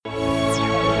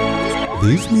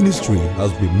This ministry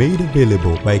has been made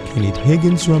available by Kenneth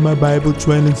Hagin Rama Bible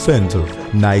Training Center,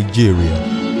 Nigeria.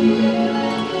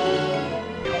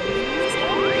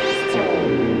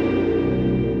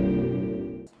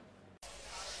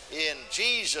 In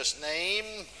Jesus' name,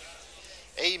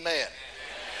 amen.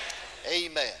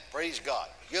 Amen. Praise God.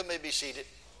 You may be seated.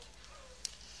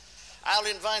 I'll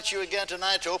invite you again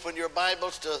tonight to open your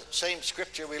Bibles to the same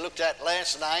scripture we looked at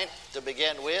last night to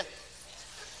begin with.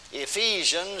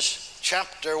 Ephesians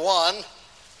chapter 1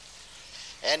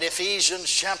 and Ephesians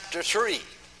chapter 3.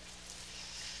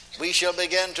 We shall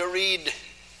begin to read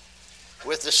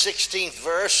with the 16th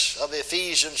verse of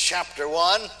Ephesians chapter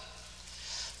 1,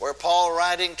 where Paul,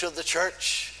 writing to the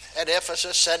church at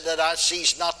Ephesus, said that I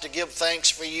cease not to give thanks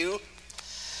for you,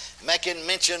 making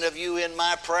mention of you in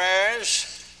my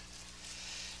prayers,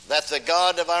 that the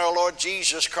God of our Lord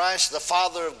Jesus Christ, the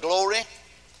Father of glory,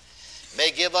 may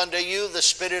give unto you the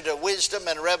spirit of wisdom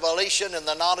and revelation in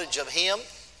the knowledge of him,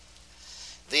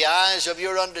 the eyes of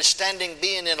your understanding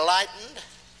being enlightened,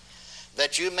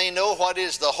 that you may know what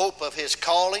is the hope of his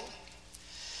calling,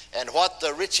 and what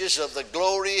the riches of the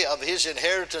glory of his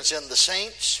inheritance in the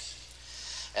saints,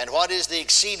 and what is the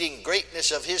exceeding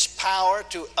greatness of his power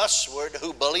to usward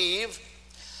who believe,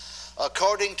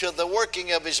 according to the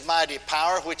working of his mighty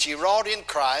power, which he wrought in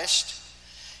Christ,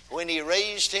 when he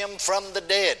raised him from the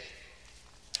dead,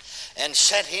 and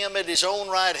set him at his own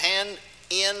right hand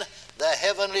in the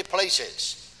heavenly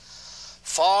places,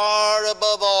 far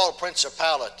above all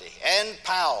principality and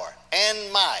power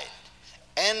and might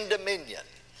and dominion,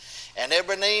 and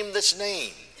every name that's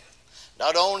named,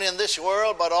 not only in this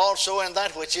world, but also in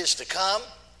that which is to come,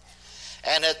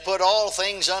 and hath put all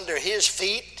things under his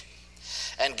feet,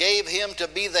 and gave him to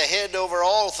be the head over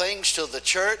all things to the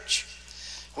church,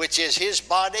 which is his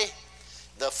body,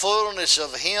 the fullness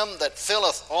of him that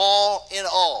filleth all in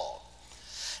all.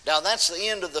 Now that's the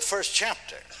end of the first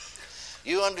chapter.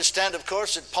 You understand, of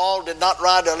course, that Paul did not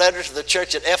write a letter to the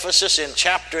church at Ephesus in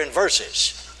chapter and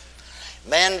verses.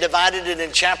 Man divided it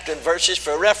in chapter and verses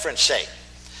for reference sake.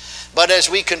 But as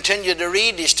we continue to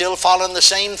read, he's still following the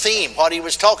same theme, what he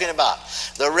was talking about,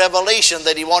 the revelation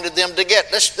that he wanted them to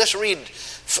get. Let's read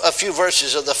a few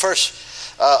verses of the first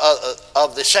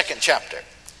of the second chapter.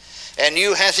 And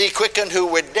you hath he quickened who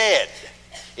were dead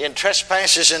in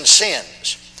trespasses and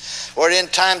sins, wherein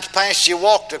times past ye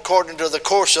walked according to the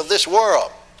course of this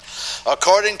world,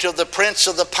 according to the prince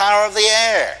of the power of the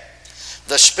air,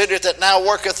 the spirit that now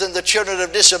worketh in the children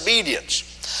of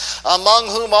disobedience, among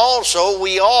whom also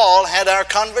we all had our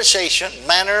conversation,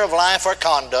 manner of life or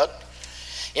conduct,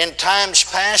 in times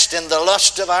past in the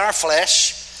lust of our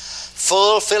flesh,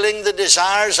 fulfilling the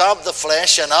desires of the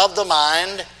flesh and of the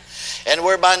mind, and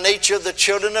were by nature the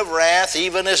children of wrath,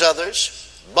 even as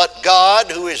others. But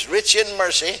God, who is rich in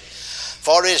mercy,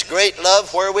 for his great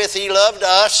love wherewith he loved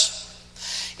us,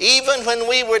 even when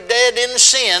we were dead in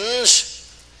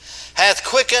sins, hath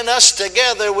quickened us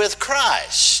together with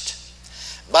Christ.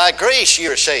 By grace ye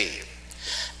are saved,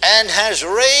 and has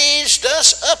raised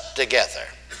us up together,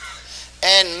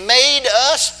 and made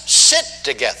us sit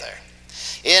together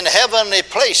in heavenly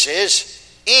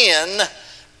places in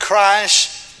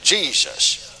Christ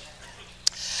Jesus.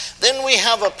 Then we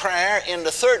have a prayer in the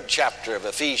third chapter of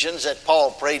Ephesians that Paul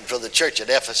prayed for the church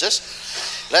at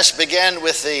Ephesus. Let's begin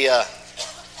with the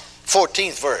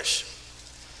 14th verse.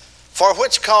 For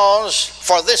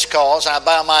this cause I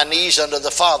bow my knees unto the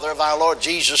Father of our Lord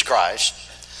Jesus Christ,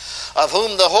 of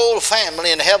whom the whole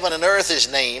family in heaven and earth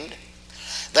is named,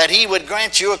 that he would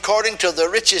grant you according to the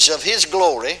riches of his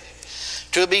glory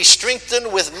to be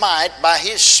strengthened with might by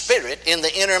his Spirit in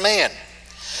the inner man,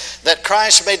 that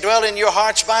Christ may dwell in your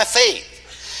hearts by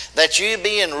faith, that you,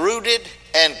 being rooted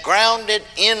and grounded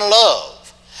in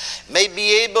love, may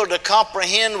be able to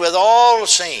comprehend with all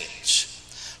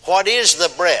saints what is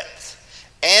the breadth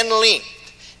and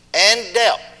length and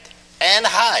depth and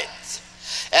height,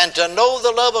 and to know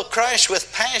the love of Christ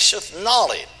with passeth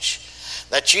knowledge,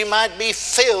 that you might be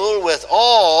filled with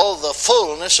all the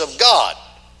fullness of God.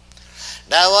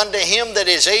 Now unto him that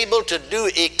is able to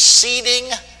do exceeding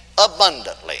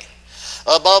abundantly,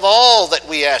 above all that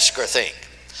we ask or think,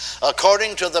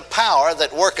 according to the power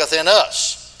that worketh in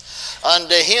us.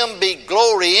 Unto him be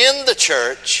glory in the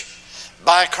church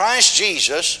by Christ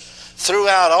Jesus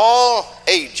throughout all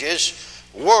ages,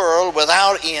 world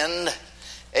without end.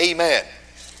 Amen.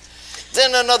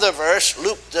 Then another verse,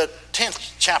 Luke the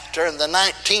 10th chapter and the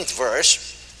 19th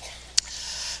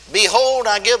verse. Behold,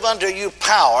 I give unto you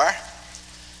power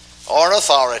or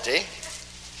authority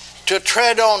to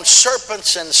tread on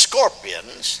serpents and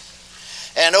scorpions,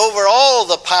 and over all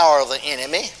the power of the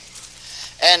enemy,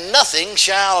 and nothing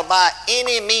shall by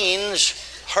any means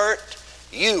hurt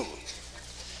you.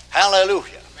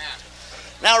 Hallelujah. Amen.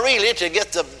 Now really, to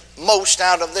get the most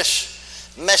out of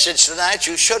this message tonight,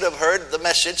 you should have heard the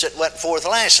message that went forth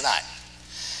last night.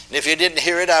 And if you didn't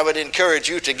hear it, I would encourage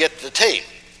you to get the tape.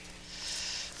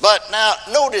 But now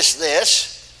notice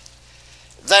this,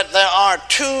 that there are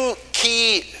two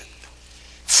key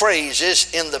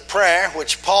phrases in the prayer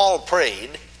which Paul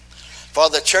prayed for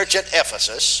the church at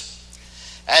Ephesus,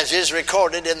 as is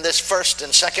recorded in this first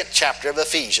and second chapter of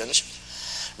Ephesians.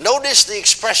 Notice the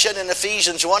expression in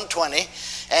Ephesians 1:20,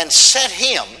 and set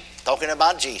him, talking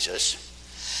about Jesus,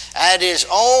 at his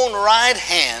own right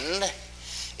hand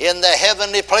in the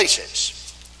heavenly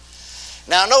places.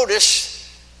 Now notice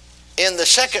in the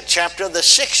second chapter, the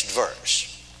 6th verse,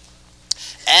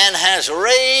 and has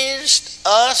raised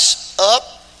us up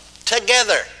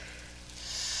together.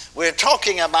 We're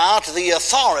talking about the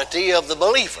authority of the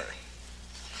believer.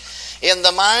 In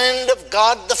the mind of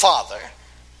God the Father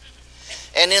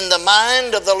and in the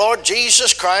mind of the Lord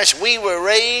Jesus Christ, we were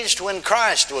raised when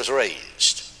Christ was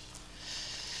raised.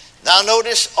 Now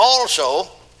notice also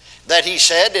that he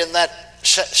said in that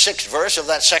 6th verse of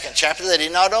that second chapter that he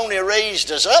not only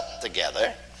raised us up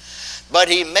together, but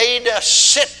he made us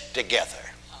sit together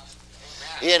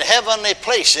in heavenly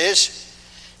places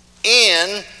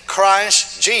in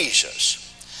Christ Jesus.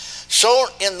 So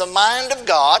in the mind of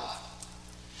God,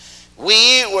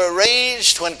 we were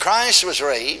raised when Christ was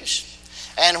raised,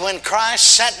 and when Christ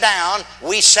sat down,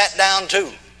 we sat down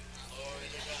too.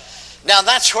 Now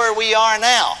that's where we are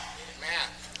now.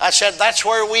 I said that's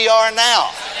where we are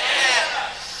now.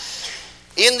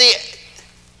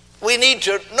 We need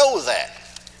to know that.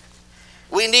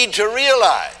 We need to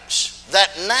realize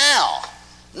that now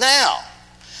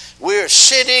we're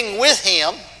sitting with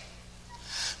him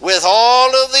with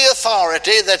all of the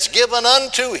authority that's given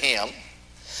unto him,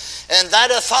 and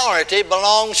that authority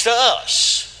belongs to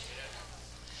us.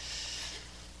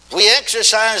 We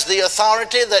exercise the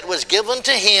authority that was given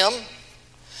to him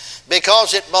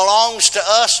because it belongs to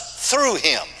us through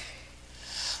him.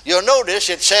 You'll notice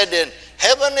it said in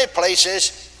heavenly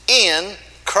places in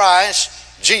Christ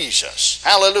Jesus.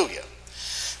 Hallelujah.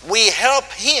 We help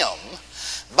him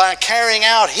by carrying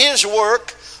out his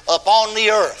work upon the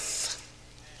earth.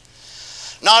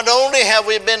 Not only have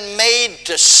we been made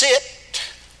to sit,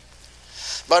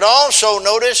 but also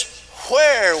notice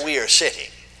where we are sitting.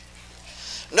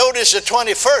 Notice the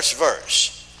 21st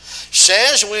verse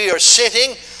says we are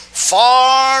sitting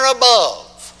far above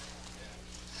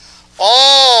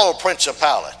all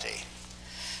principality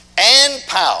and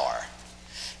power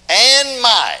and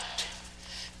might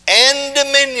and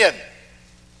dominion.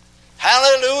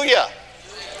 Hallelujah.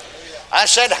 I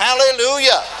said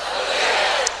hallelujah.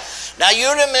 Now you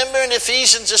remember in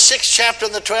Ephesians the 6th chapter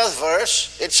and the 12th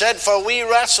verse, it said, for we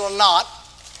wrestle not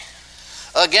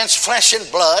against flesh and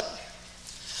blood,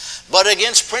 but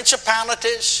against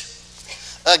principalities,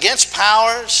 against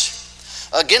powers,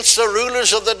 against the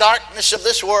rulers of the darkness of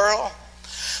this world,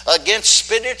 against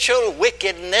spiritual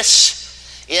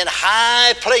wickedness in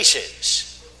high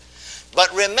places.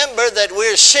 But remember that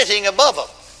we're sitting above them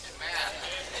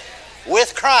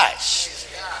with Christ.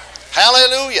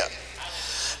 Hallelujah.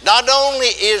 Not only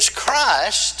is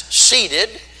Christ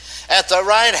seated at the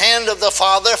right hand of the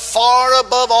Father far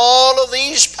above all of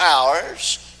these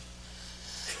powers,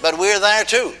 but we're there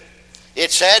too.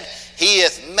 It said, he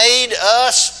hath made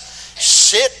us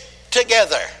sit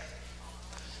together.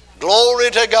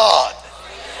 Glory to God.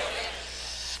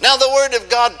 Now the Word of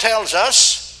God tells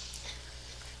us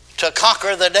to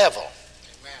conquer the devil.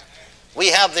 We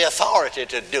have the authority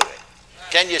to do it.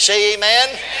 Can you say amen?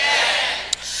 Amen.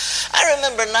 I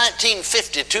remember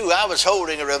 1952, I was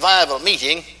holding a revival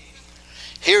meeting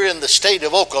here in the state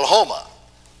of Oklahoma.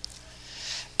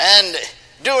 And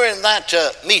during that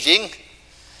meeting,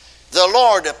 the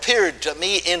Lord appeared to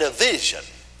me in a vision.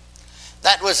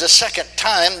 That was the second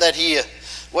time that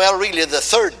really the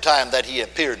third time that he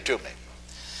appeared to me.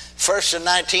 First in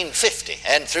 1950,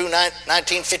 and through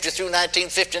 1950 through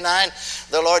 1959,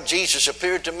 the Lord Jesus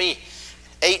appeared to me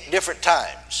 8 different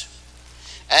times.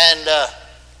 And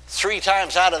 3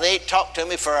 times out of the 8 talked to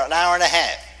me for an hour and a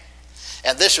half.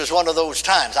 And this was one of those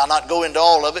times. I'll not go into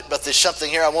all of it, but there's something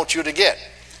here I want you to get.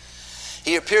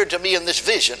 He appeared to me in this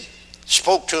vision,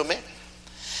 spoke to me,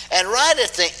 and right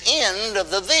at the end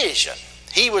of the vision,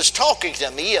 he was talking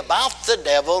to me about the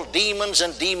devil, demons,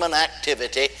 and demon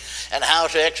activity, and how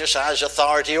to exercise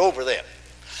authority over them.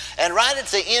 And right at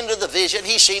the end of the vision,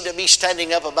 he seemed to be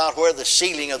standing up about where the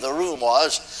ceiling of the room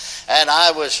was, and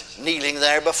I was kneeling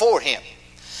there before him.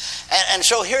 And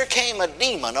so here came a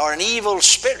demon or an evil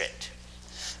spirit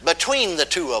between the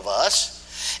two of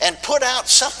us and put out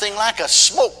something like a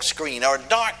smoke screen or a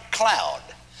dark cloud.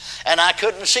 And I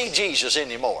couldn't see Jesus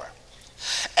anymore.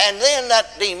 And then that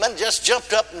demon just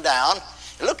jumped up and down.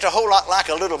 It looked a whole lot like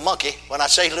a little monkey. When I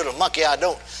say little monkey, I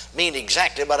don't mean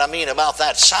exactly, but I mean about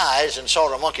that size and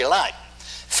sort of monkey-like.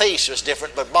 Face was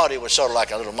different, but body was sort of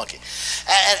like a little monkey.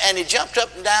 And he jumped up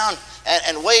and down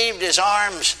and waved his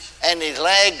arms and his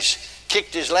legs,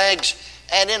 kicked his legs,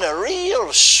 and in a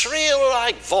real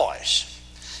shrill-like voice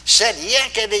said,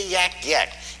 yakety-yak, yak,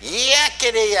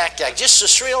 yakety-yak, yak, just as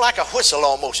shrill like a whistle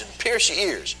almost, and pierce your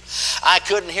ears. I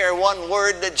couldn't hear one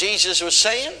word that Jesus was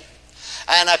saying,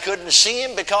 and I couldn't see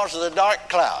him because of the dark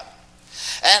cloud.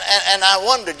 And I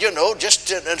wondered,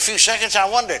 just in a few seconds I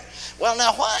wondered, well,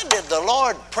 now why did the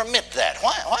Lord permit that?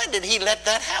 Why did he let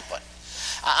that happen?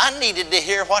 I needed to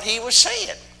hear what he was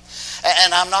saying,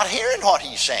 and I'm not hearing what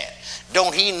he's saying.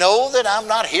 Don't he know that I'm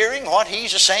not hearing what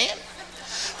he's saying?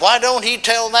 Why don't he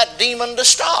tell that demon to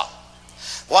stop?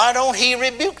 Why don't he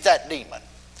rebuke that demon?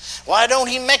 Why don't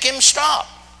he make him stop?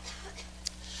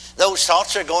 Those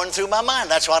thoughts are going through my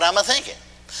mind. That's what I'm thinking.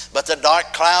 But the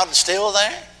dark cloud is still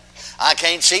there. I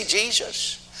can't see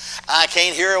Jesus. I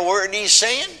can't hear a word he's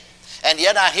saying. And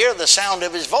yet I hear the sound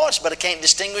of his voice, but I can't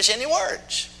distinguish any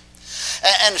words.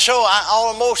 And so I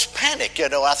almost panicked,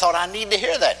 I thought I need to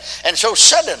hear that. And so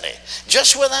suddenly,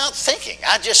 just without thinking,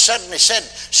 I just suddenly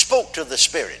spoke to the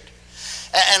Spirit.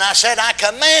 And I said, I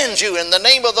command you in the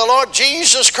name of the Lord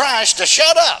Jesus Christ to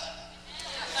shut up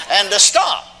and to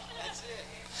stop.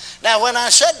 Now when I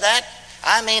said that,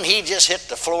 I mean he just hit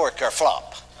the floor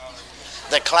kerflop.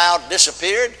 The cloud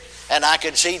disappeared and I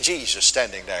could see Jesus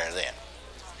standing there then.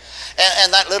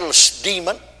 And that little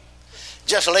demon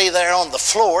just lay there on the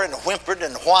floor and whimpered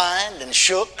and whined and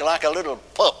shook like a little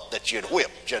pup that you'd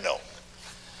whipped,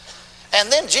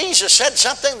 And then Jesus said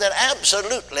something that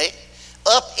absolutely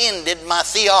upended my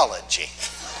theology.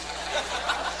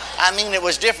 I mean, it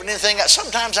was different than anything.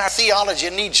 Sometimes our theology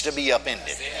needs to be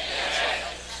upended.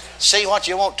 Say what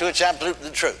you want to, it's absolutely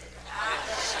the truth.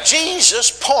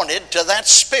 Jesus pointed to that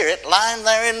spirit lying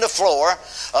there in the floor,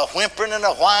 a whimpering and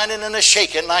a whining and a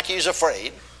shaking like he's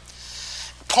afraid,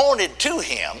 pointed to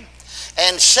him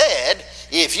and said,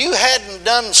 if you hadn't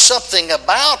done something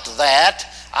about that,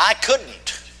 I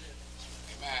couldn't.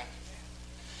 Amen.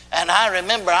 And I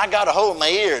remember I got a hold of my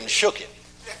ear and shook it.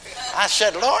 I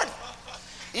said, Lord,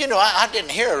 I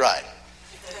didn't hear right.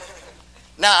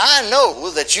 Now I know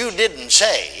that you didn't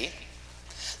say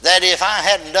that if I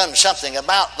hadn't done something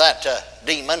about that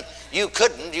demon, you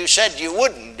couldn't. You said you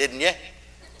wouldn't, didn't you?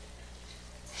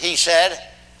 He said,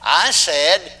 I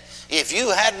said, if you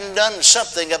hadn't done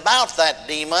something about that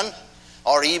demon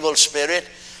or evil spirit,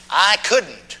 I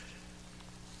couldn't.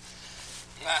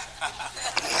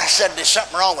 I said, there's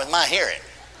something wrong with my hearing.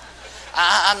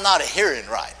 I'm not hearing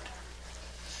right.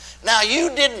 Now, you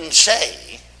didn't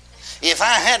say, if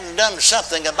I hadn't done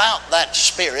something about that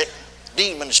spirit,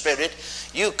 demon spirit,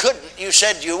 you couldn't. You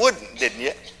said you wouldn't, didn't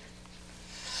you?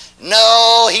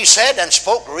 No, he said, and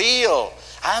spoke real,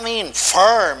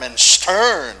 firm and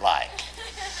stern like.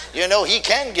 He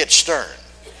can get stern.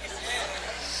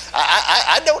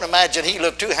 I don't imagine he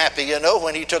looked too happy,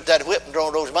 when he took that whip and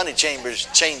drove those money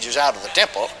changes out of the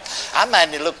temple. I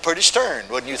imagine he looked pretty stern,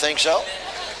 wouldn't you think so?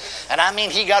 And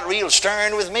he got real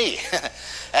stern with me.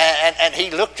 and he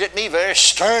looked at me very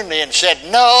sternly and said,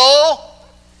 no.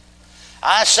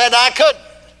 I said I couldn't.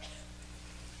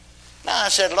 Now I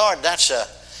said, Lord, that's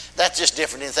just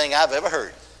different than anything I've ever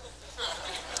heard.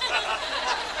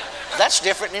 That's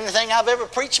different than anything I've ever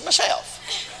preached myself.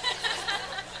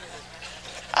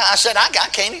 I said, I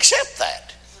can't accept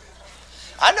that.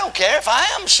 I don't care if I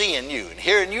am seeing you and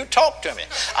hearing you talk to me.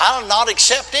 I'll not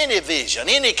accept any vision,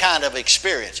 any kind of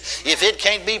experience, if it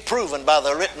can't be proven by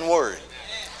the written word.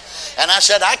 And I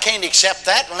said, I can't accept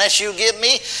that unless you give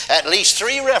me at least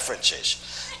 3 references.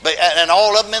 And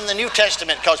all of them in the New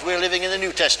Testament, because we're living in the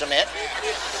New Testament.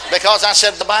 Because I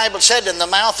said, the Bible said, in the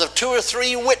mouth of 2 or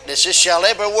 3 witnesses shall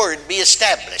every word be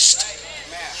established.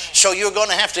 So you're going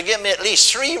to have to give me at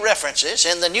least 3 references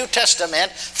in the New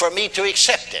Testament for me to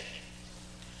accept it.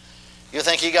 You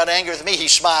think he got angry with me? He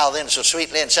smiled then so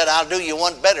sweetly and said, I'll do you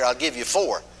one better. I'll give you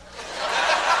 4.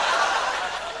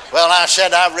 Well, I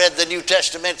said, I've read the New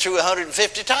Testament through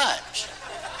 150 times.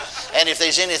 And if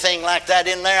there's anything like that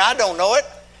in there, I don't know it.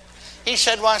 He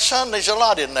said, why, son, there's a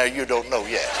lot in there you don't know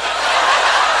yet.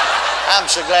 I'm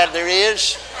so glad there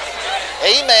is.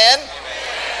 Amen.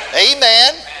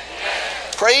 Amen.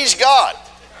 Praise God.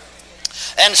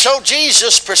 And so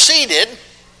Jesus proceeded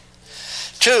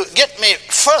to get me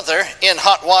further in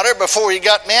hot water before he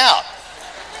got me out.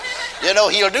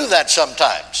 He'll do that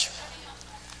sometimes.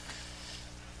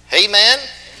 Amen?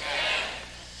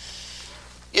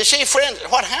 You see, friends,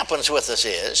 what happens with us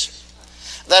is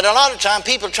that a lot of time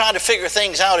people try to figure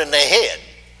things out in their head,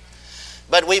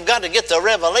 but we've got to get the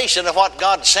revelation of what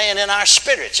God's saying in our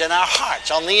spirits, in our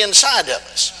hearts, on the inside of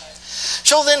us.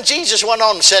 So then Jesus went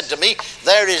on and said to me,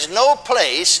 there is no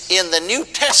place in the New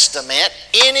Testament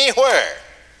anywhere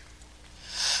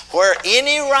where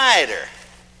any writer,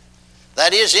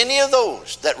 that is, any of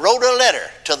those that wrote a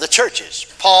letter to the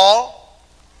churches, Paul,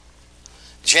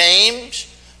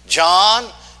 James,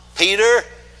 John, Peter,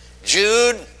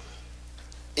 Jude,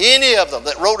 any of them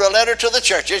that wrote a letter to the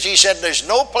churches, he said there's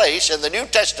no place in the New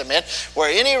Testament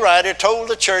where any writer told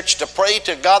the church to pray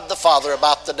to God the Father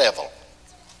about the devil.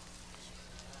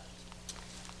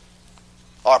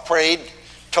 Or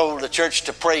told the church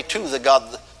to pray to the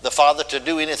God the Father to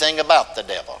do anything about the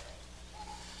devil.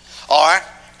 Or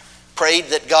prayed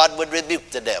that God would rebuke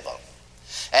the devil.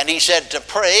 And he said to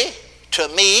pray to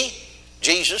me,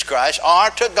 Jesus Christ,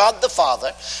 or to God the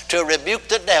Father, to rebuke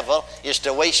the devil is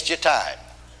to waste your time.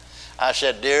 I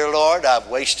said, dear Lord, I've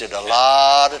wasted a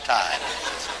lot of time.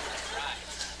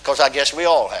 Because I guess we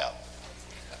all have.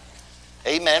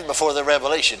 Amen, before the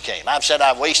revelation came. I've said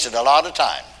I've wasted a lot of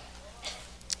time.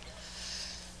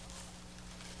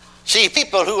 See,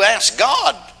 people who ask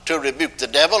God to rebuke the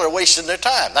devil are wasting their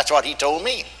time. That's what he told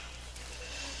me.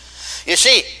 You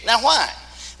see, now why?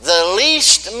 The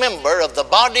least member of the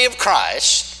body of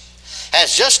Christ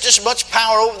has just as much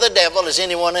power over the devil as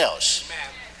anyone else. Amen.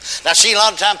 Now see, a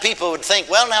lot of times people would think,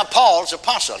 well, now Paul's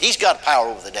apostle. He's got power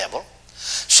over the devil.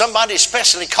 Somebody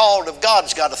specially called of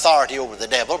God's got authority over the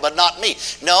devil, but not me.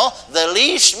 No, the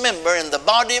least member in the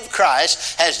body of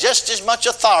Christ has just as much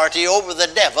authority over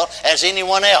the devil as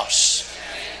anyone else.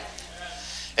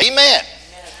 Amen. Amen.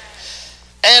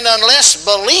 And unless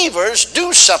believers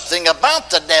do something about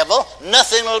the devil,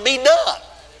 nothing will be done.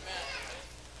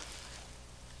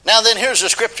 Now then, here's the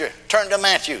scripture. Turn to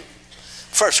Matthew.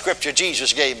 First scripture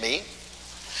Jesus gave me.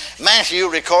 Matthew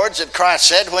records that Christ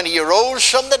said, when he arose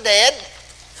from the dead,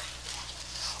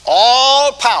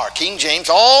 all power, King James,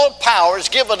 all power is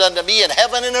given unto me in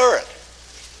heaven and earth.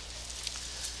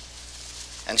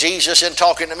 And Jesus, in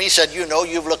talking to me, said, you know,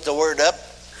 you've looked the word up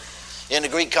in the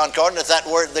Greek concordance. That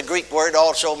word, the Greek word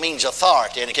also means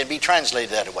authority, and it can be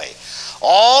translated that way.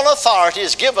 All authority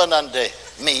is given unto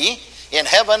me in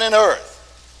heaven and earth.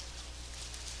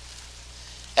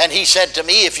 And he said to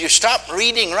me, if you stop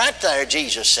reading right there,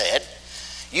 Jesus said,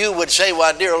 you would say,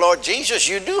 well, dear Lord Jesus,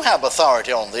 you do have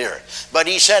authority on the earth. But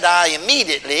he said, I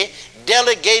immediately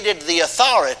delegated the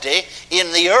authority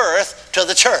in the earth to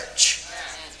the church.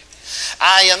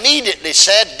 I immediately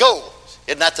said, go.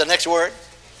 Isn't that the next word?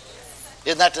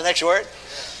 Isn't that the next word?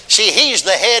 See, he's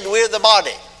the head, we're the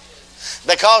body.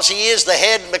 Because he is the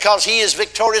head, and because he is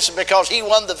victorious, and because he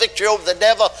won the victory over the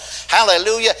devil,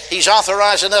 hallelujah, he's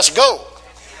authorizing us go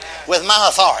with my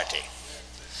authority.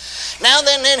 Now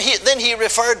then he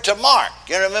referred to Mark.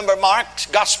 You remember Mark's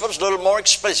gospel is a little more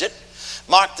explicit.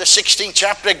 Mark the 16th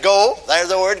chapter, go. There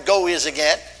the word go is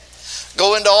again.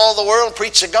 Go into all the world,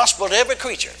 preach the gospel to every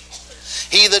creature.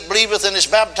 He that believeth and is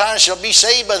baptized shall be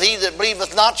saved, but he that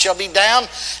believeth not shall be damned.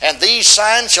 And these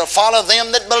signs shall follow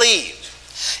them that believe.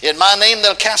 In my name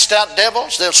they'll cast out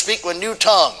devils, they'll speak with new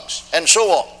tongues, and so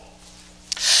on.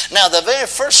 Now the very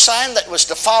first sign that was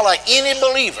to follow any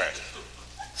believer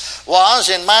was,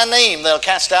 in my name they'll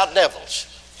cast out devils.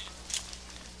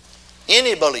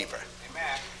 Any believer.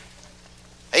 Amen.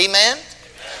 Amen.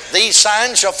 These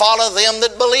signs shall follow them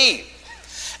that believe.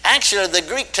 Actually, the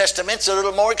Greek Testament's a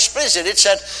little more explicit. It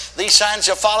said, these signs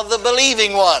shall follow the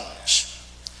believing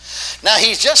ones. Now,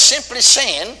 he's just simply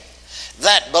saying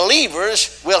that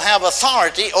believers will have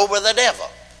authority over the devil.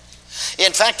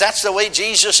 In fact, that's the way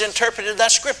Jesus interpreted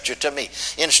that scripture to me.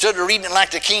 Instead of reading it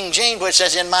like the King James, where it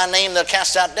says, in my name they'll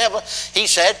cast out devils, he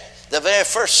said, the very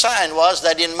first sign was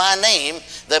that in my name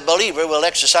the believer will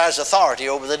exercise authority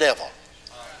over the devil.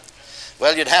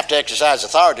 Well, you'd have to exercise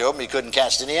authority over him. You couldn't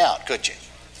cast any out, could you?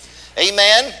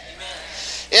 Amen? Amen.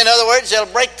 In other words, they'll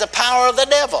break the power of the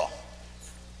devil.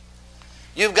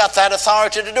 You've got that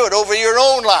authority to do it over your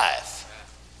own life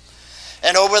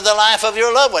and over the life of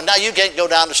your loved one. Now, you can't go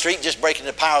down the street just breaking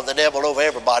the power of the devil over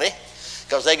everybody,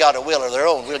 because they got a will of their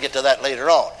own. We'll get to that later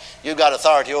on. You've got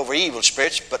authority over evil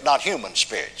spirits, but not human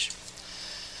spirits.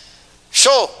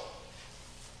 So,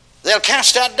 they'll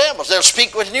cast out devils. They'll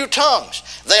speak with new tongues.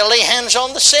 They'll lay hands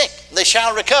on the sick. They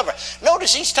shall recover.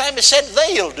 Notice each time it said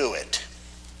they'll do it.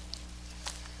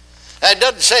 Now, it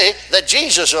doesn't say that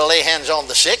Jesus will lay hands on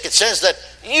the sick. It says that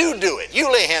you do it.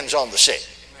 You lay hands on the sick.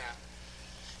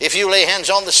 If you lay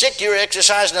hands on the sick, you're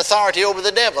exercising authority over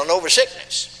the devil and over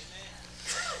sickness.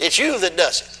 It's you that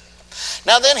does it.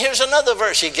 Now then, here's another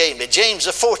verse he gave me. James,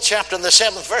 the 4th chapter and the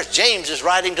 7th verse. James is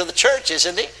writing to the church,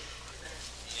 isn't he? Amen.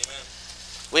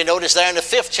 We notice there in the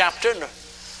 5th chapter, in the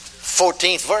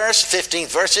 14th verse,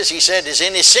 15th verses, he said, is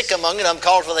any sick among you? I'm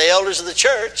called for the elders of the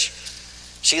church.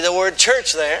 See the word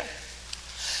church there.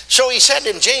 So he said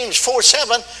in James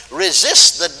 4:7,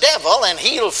 resist the devil and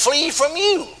he'll flee from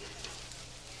you.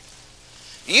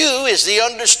 You is the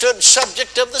understood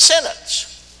subject of the sentence.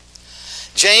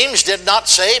 James did not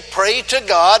say, pray to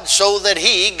God so that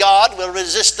God, will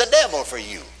resist the devil for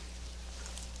you.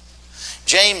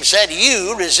 James said,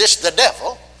 you resist the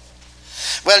devil.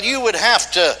 Well, you would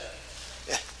have to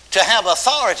have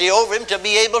authority over him to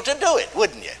be able to do it,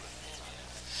 wouldn't you?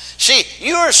 See,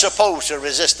 you're supposed to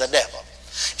resist the devil.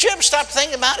 Did you ever stop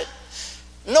thinking about it?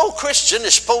 No Christian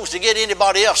is supposed to get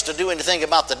anybody else to do anything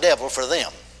about the devil for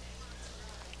them.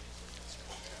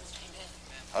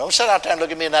 Don't sit out there and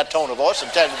look at me in that tone of voice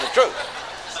and tell you the truth.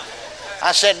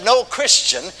 I said no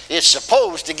Christian is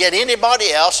supposed to get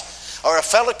anybody else or a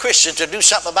fellow Christian to do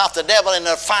something about the devil. In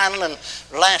the final and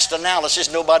last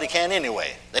analysis, nobody can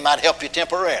anyway. They might help you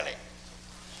temporarily.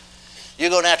 You're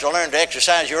going to have to learn to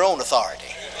exercise your own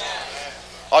authority.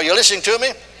 Are you listening to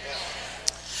me?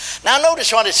 Now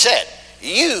notice what it said.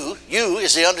 You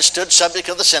is the understood subject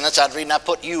of the sentence. I'd read and I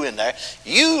put you in there.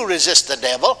 You resist the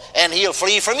devil and he'll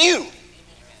flee from you.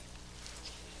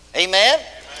 Amen?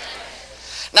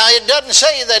 Now it doesn't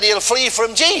say that he'll flee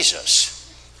from Jesus.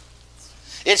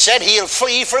 It said he'll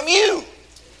flee from you.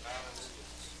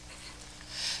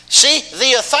 See,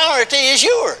 the authority is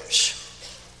yours.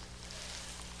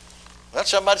 Well,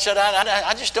 somebody said,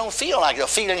 I just don't feel like it. The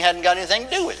feeling hadn't got anything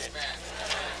to do with it.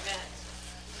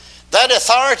 That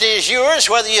authority is yours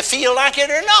whether you feel like it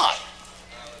or not.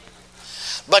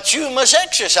 But you must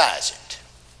exercise it.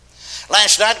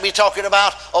 Last night we were talking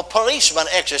about a policeman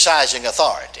exercising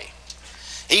authority.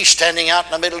 He's standing out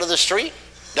in the middle of the street,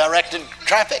 directing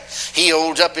traffic. He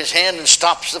holds up his hand and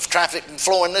stops the traffic from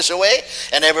flowing this way,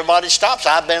 and everybody stops.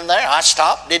 I've been there. I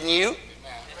stopped, didn't you?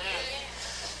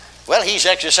 Well, he's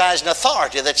exercising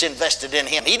authority that's invested in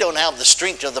him. He don't have the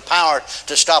strength or the power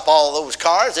to stop all those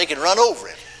cars. They can run over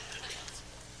him.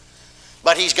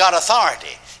 But he's got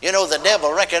authority. You know, the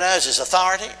devil recognizes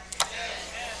authority.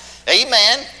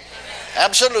 Amen.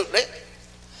 Absolutely.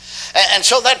 And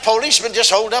so that policeman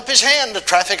just holds up his hand. The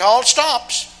traffic all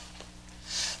stops.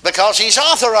 Because he's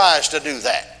authorized to do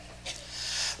that.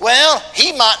 Well,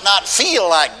 he might not feel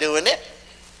like doing it.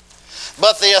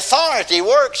 But the authority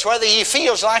works whether he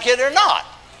feels like it or not.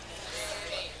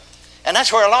 And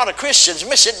that's where a lot of Christians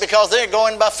miss it because they're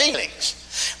going by feelings.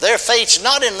 Their faith's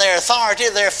not in their authority,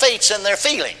 their faith's in their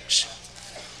feelings.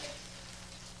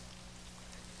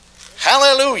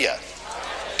 Hallelujah.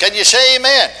 Can you say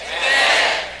amen?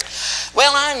 Amen.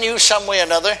 Well, I knew some way or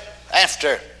another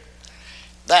after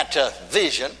that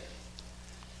vision,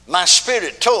 my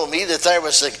spirit told me that there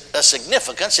was a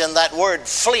significance in that word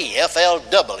flee,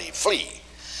 F-L-W, flee.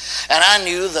 And I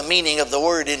knew the meaning of the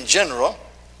word in general.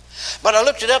 But I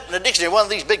looked it up in the dictionary, one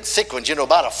of these big thick ones,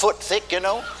 about a foot thick, And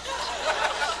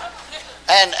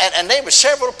there were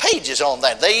several pages on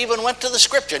that. They even went to the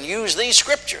scripture and used these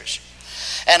scriptures.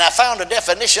 And I found a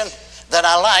definition that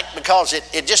I liked because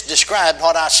it just described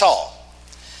what I saw.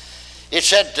 It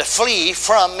said to flee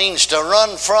from means to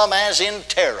run from as in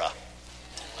terror.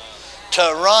 To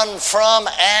run from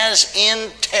as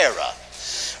in terror.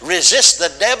 Resist the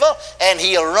devil and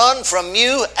he'll run from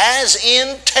you as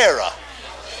in terror.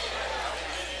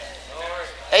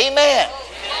 Amen.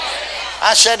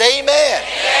 I said amen.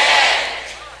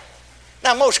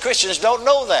 Now most Christians don't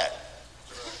know that.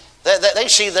 They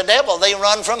see the devil, they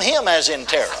run from him as in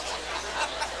terror.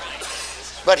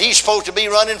 But he's supposed to be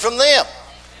running from them.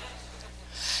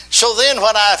 So then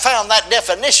when I found that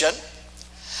definition,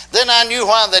 then I knew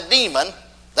why the demon,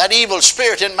 that evil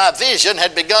spirit in my vision,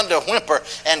 had begun to whimper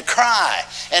and cry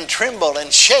and tremble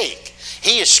and shake.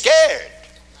 He is scared.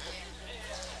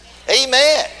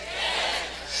 Amen.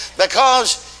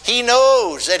 Because he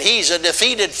knows that he's a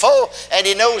defeated foe, and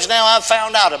he knows now I've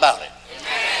found out about it.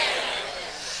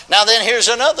 Now then, here's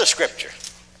another scripture.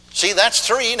 See, that's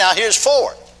 3. Now here's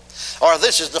 4. Or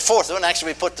this is the 4th one.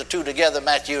 Actually, we put the 2 together,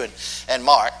 Matthew and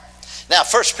Mark. Now,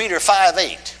 1 Peter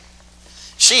 5:8.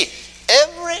 See,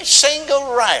 every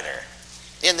single writer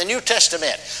in the New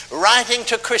Testament, writing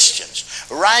to Christians,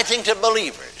 writing to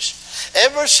believers,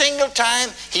 every single time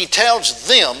he tells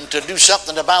them to do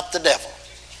something about the devil.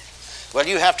 Well,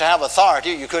 you have to have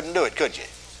authority. You couldn't do it, could you?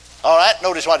 All right,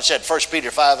 notice what it said, 1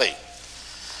 Peter 5:8.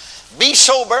 Be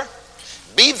sober,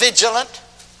 be vigilant,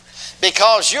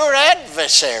 because your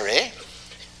adversary,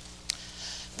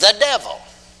 the devil.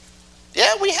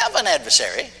 Yeah, we have an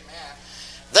adversary.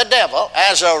 the devil,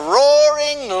 as a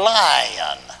roaring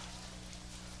lion,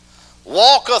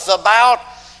 walketh about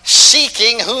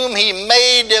seeking whom he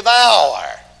may devour.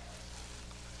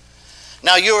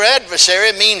 Now, your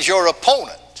adversary means your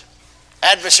opponent.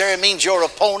 Adversary means your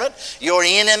opponent, your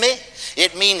enemy.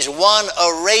 It means one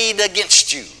arrayed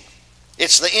against you.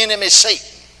 It's the enemy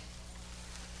Satan.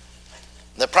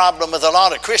 The problem with a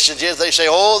lot of Christians is they say,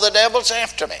 oh, the devil's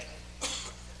after me.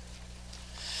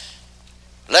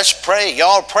 Let's pray.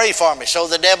 Y'all pray for me so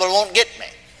the devil won't get me.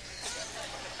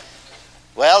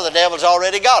 Well, the devil's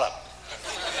already got him.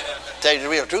 Tell you the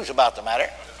real truth about the matter.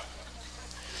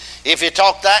 If you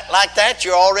talk like that,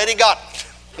 you're already got it.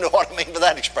 You know what I mean by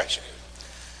that expression?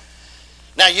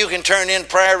 Now, you can turn in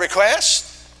prayer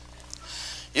requests.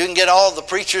 You can get all the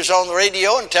preachers on the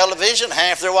radio and television,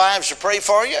 half their wives to pray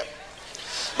for you.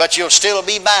 But you'll still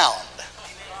be bound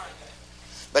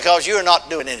because you're not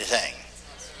doing anything.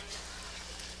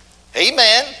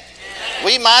 Amen.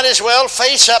 We might as well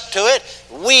face up to it.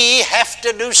 We have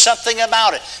to do something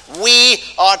about it. We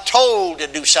are told to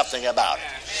do something about it.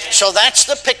 So that's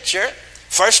the picture.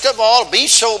 First of all, be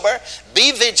sober,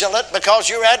 be vigilant, because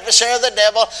your adversary, the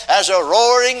devil, as a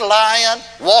roaring lion,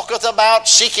 walketh about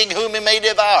seeking whom he may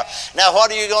devour. Now, what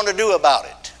are you going to do about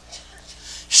it?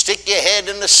 Stick your head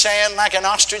in the sand like an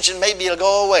ostrich and maybe you'll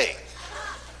go away.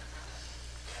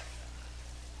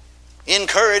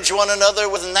 Encourage one another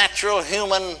with natural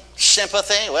human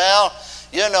sympathy. Well,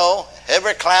 you know,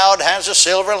 every cloud has a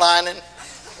silver lining.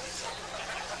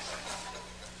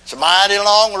 It's a mighty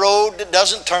long road that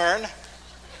doesn't turn.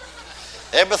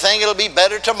 Everything will be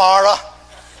better tomorrow.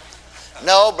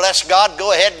 No, bless God,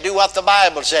 go ahead and do what the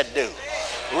Bible said do.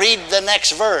 Read the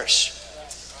next verse.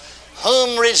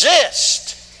 Whom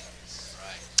resist.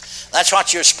 That's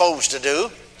what you're supposed to do.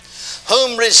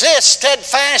 Whom resist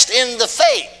steadfast in the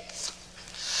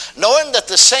faith, knowing that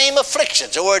the same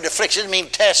afflictions, the word affliction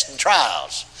means tests and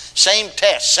trials, same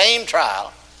test, same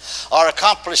trial, are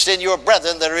accomplished in your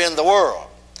brethren that are in the world.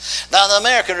 Now, the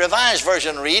American Revised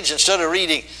Version reads, instead of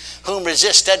reading whom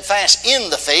resist steadfast in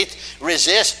the faith,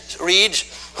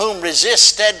 reads whom resist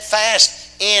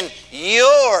steadfast in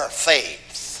your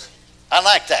faith. I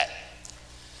like that.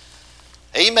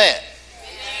 Amen.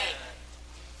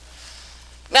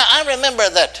 Now, I remember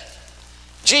that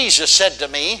Jesus said to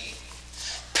me,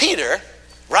 Peter,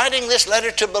 writing this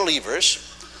letter to believers,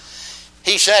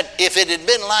 he said, if it had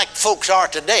been like folks are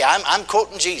today, I'm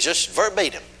quoting Jesus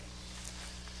verbatim.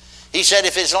 He said,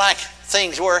 if it's like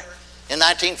things were in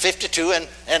 1952,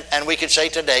 and we could say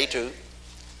today too,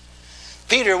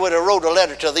 Peter would have wrote a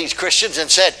letter to these Christians and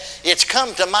said, it's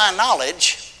come to my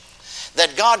knowledge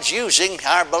that God's using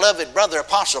our beloved brother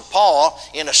Apostle Paul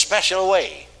in a special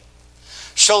way,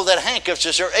 so that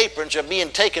handkerchiefs or aprons are being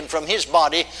taken from his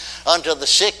body unto the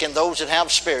sick and those that have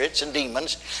spirits and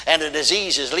demons, and the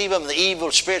diseases leave them, the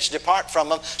evil spirits depart from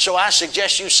them. So I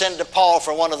suggest you send to Paul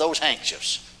for one of those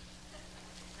handkerchiefs.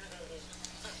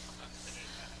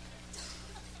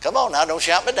 Come on now, don't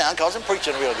shout me down because I'm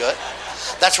preaching real good.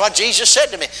 That's what Jesus said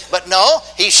to me. But no,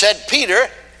 he said, Peter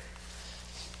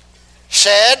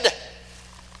said,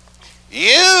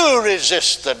 you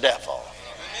resist the devil.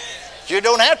 You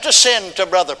don't have to send to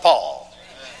Brother Paul.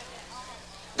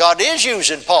 God is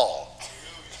using Paul.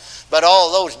 But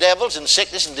all those devils and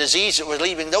sickness and disease that were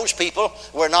leaving those people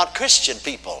were not Christian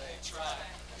people.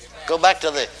 Go back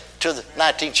to the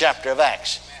 19th chapter of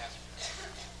Acts.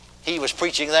 He was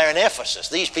preaching there in Ephesus.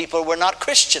 These people were not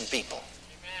Christian people.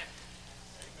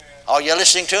 Are you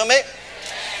listening to me?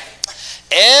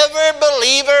 Every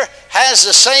believer has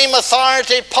the same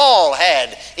authority Paul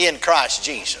had in Christ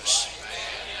Jesus.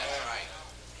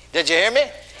 Did you hear me?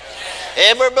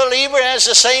 Every believer has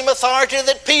the same authority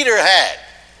that Peter had.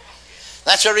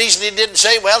 That's the reason he didn't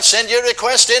say, well, send your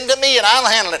request in to me and I'll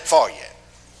handle it for you.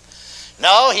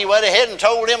 No, he went ahead and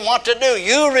told him what to do.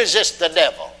 You resist the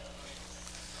devil.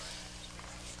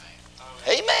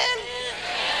 Amen.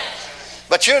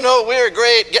 But you know, we're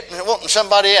great wanting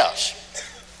somebody else.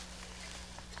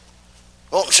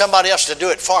 Wanting somebody else to do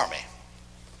it for me.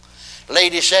 A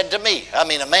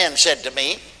man said to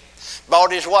me,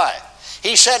 brought his wife.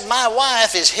 He said, my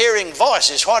wife is hearing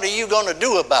voices. What are you going to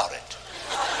do about it?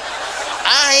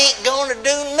 I ain't going to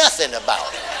do nothing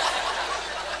about it.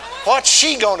 What's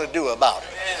she going to do about it?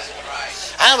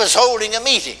 I was holding a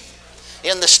meeting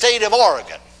in the state of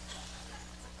Oregon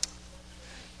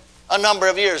a number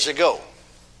of years ago.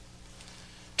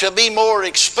 To be more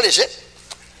explicit,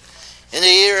 in the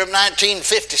year of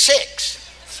 1956.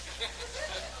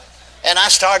 And I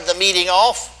started the meeting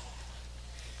off,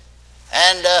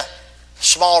 and a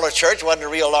smaller church, wasn't a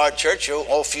real large church,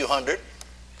 a few hundred.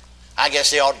 I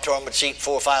guess the auditorium would seat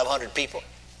 400 or 500 people.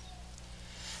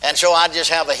 And so I just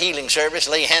have a healing service,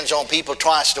 lay hands on people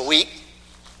twice a week.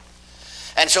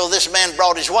 And so this man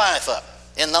brought his wife up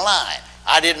in the line.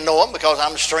 I didn't know him because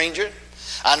I'm a stranger.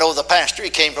 I know the pastor. He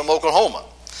came from Oklahoma.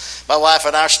 My wife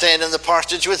and I are standing in the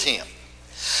parsonage with him.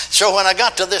 So when I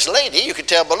got to this lady, you could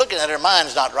tell by looking at her,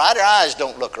 mind's not right, her eyes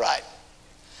don't look right.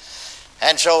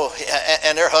 And so,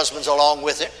 and her husband's along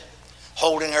with her,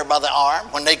 holding her by the arm.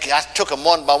 I took them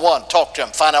one by one, talked to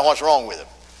them, find out what's wrong with them.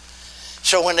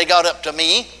 So when they got up to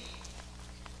me,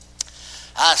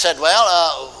 I said,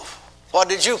 well, what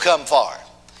did you come for?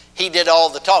 He did all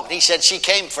the talking. He said she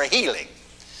came for healing.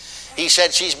 He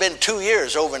said she's been 2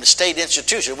 years over in the state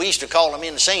institution. We used to call them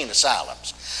insane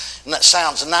asylums. And that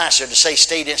sounds nicer to say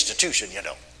state institution, you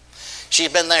know.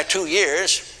 She's been there 2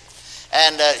 years,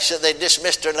 and so they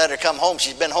dismissed her and let her come home.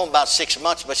 She's been home about 6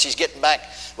 months, but she's getting back.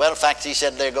 Well, in fact, he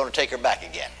said they're going to take her back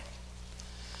again.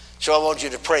 So I want you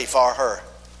to pray for her.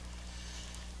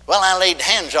 Well, I laid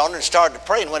hands on her and started to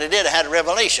pray, and when I did, I had a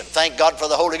revelation. Thank God for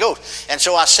the Holy Ghost. And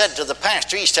so I said to the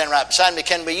pastor, he's standing right beside me,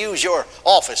 can we use your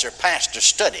office or pastor's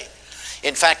study?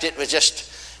 In fact, it was just,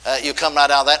 you come right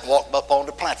out of that and walk up on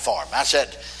the platform. I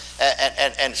said,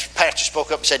 and the pastor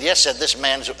spoke up and said, yes, said this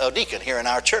man's a deacon here in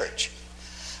our church.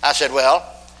 I said, well,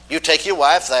 you take your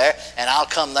wife there, and I'll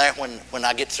come there when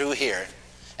I get through here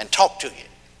and talk to you.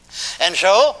 And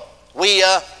so we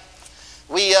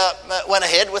went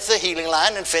ahead with the healing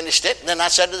line and finished it. And then I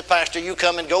said to the pastor, you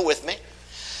come and go with me.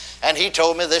 And he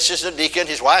told me this is the deacon.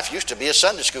 His wife used to be a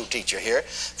Sunday school teacher here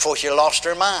before she lost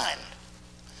her mind.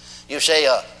 You say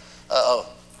a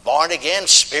born-again,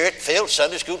 spirit-filled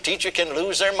Sunday school teacher can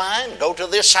lose their mind, go to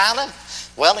the asylum?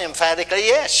 Well, emphatically,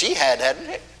 yes, she had, hadn't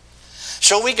it?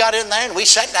 So we got in there and we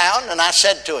sat down, and I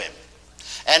said to him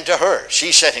and to her,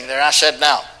 she's sitting there, I said,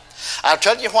 now, I'll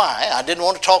tell you why I didn't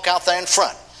want to talk out there in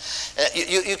front.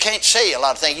 You can't say a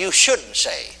lot of things you shouldn't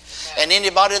say. And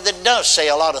anybody that does say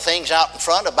a lot of things out in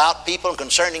front about people,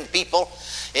 concerning people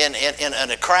in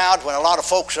a crowd when a lot of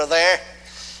folks are there,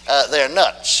 they're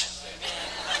nuts.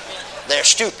 They're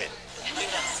stupid.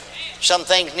 Some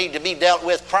things need to be dealt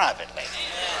with privately.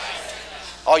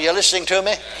 Are you listening to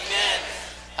me?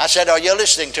 I said, are you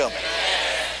listening to me?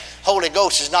 Holy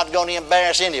Ghost is not going to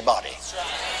embarrass anybody.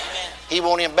 He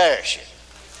won't embarrass you.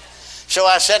 So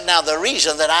I said, now the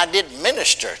reason that I didn't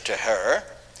minister to her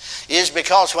is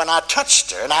because when I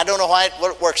touched her, and I don't know why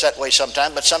it works that way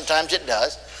sometimes, but sometimes it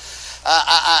does,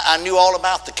 I knew all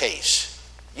about the case.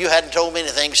 You hadn't told me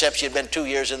anything except she'd been 2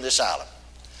 years in the asylum.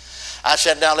 I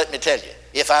said, now let me tell you,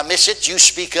 if I miss it, you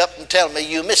speak up and tell me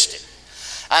you missed it.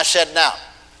 I said, now,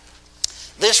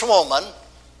 this woman,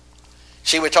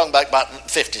 see, we're talking about the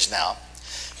 50s now.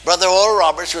 Brother Oral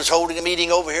Roberts was holding a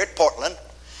meeting over here at Portland,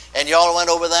 and y'all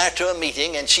went over there to a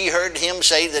meeting, and she heard him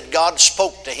say that God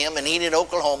spoke to him in Enid,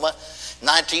 Oklahoma,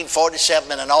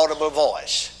 1947, in an audible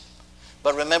voice.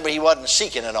 But remember, he wasn't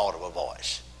seeking an audible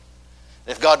voice.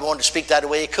 If God wanted to speak that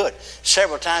way, he could.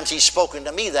 Several times he's spoken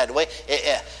to me that way.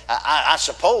 I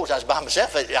suppose I was by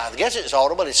myself. I guess it's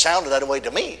audible. It sounded that way to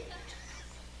me.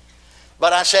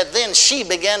 But I said, then she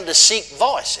began to seek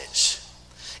voices.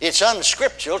 It's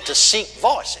unscriptural to seek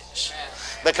voices,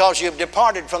 because you've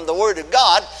departed from the Word of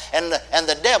God, and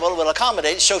the devil will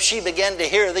accommodate it. So she began to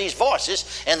hear these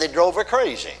voices, and they drove her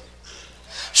crazy.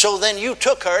 So then you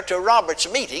took her to Robert's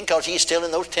meeting, because he's still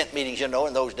in those tent meetings, you know,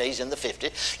 in those days in the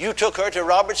 50s. You took her to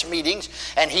Robert's meetings,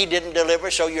 and he didn't deliver,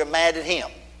 so you're mad at him.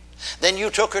 Then you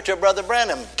took her to Brother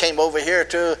Branham, came over here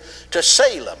to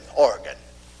Salem, Oregon.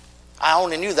 I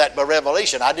only knew that by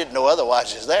revelation. I didn't know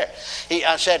otherwise is there.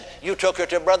 I said, you took her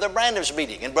to Brother Branham's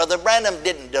meeting, and Brother Branham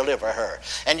didn't deliver her,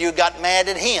 and you got mad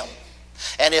at him.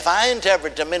 And if I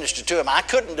endeavored to minister to him, I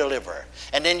couldn't deliver her,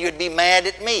 and then you'd be mad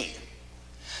at me.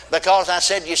 Because I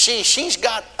said, you see, she's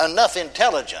got enough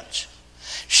intelligence.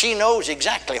 She knows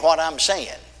exactly what I'm saying.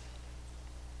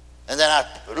 And then I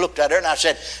looked at her and I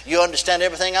said, you understand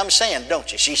everything I'm saying, don't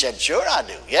you? She said, sure I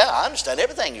do. Yeah, I understand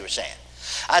everything you were saying.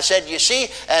 I said, you see,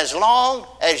 as long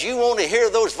as you want to hear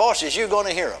those voices, you're going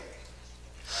to hear them.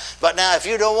 But now if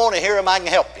you don't want to hear them, I can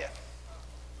help you.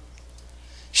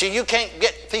 See, you can't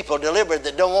get people delivered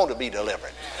that don't want to be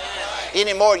delivered.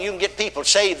 Any more than you can get people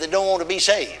saved that don't want to be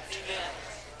saved.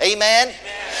 Amen?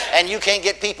 And you can't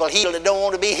get people healed that don't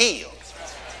want to be healed.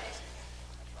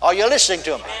 Are you listening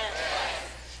to me?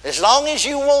 As long as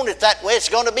you want it that way, it's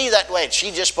going to be that way. And she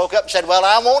just spoke up and said, well,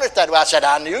 I want it that way. I said,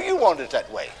 I knew you wanted it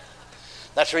that way.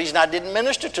 That's the reason I didn't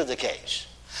minister to the case.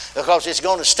 Because it's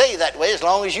going to stay that way as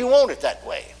long as you want it that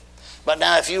way. But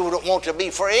now if you don't want to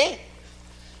be free,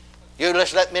 you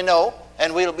just let me know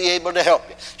and we'll be able to help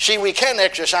you. See, we can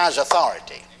exercise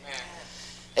authority.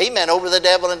 Amen, over the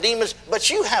devil and demons, but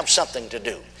you have something to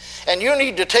do. And you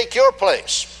need to take your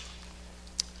place.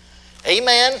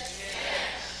 Amen.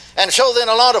 And so then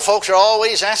a lot of folks are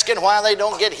always asking why they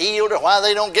don't get healed or why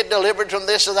they don't get delivered from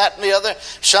this or that and the other.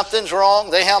 Something's wrong.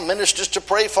 They have ministers to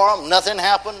pray for them. Nothing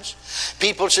happens.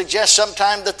 People suggest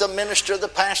sometimes that the minister, the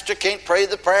pastor, can't pray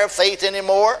the prayer of faith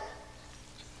anymore.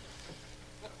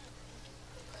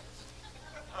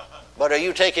 But are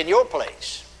you taking your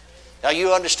place? Now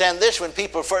you understand this, when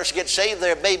people first get saved,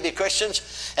 they're baby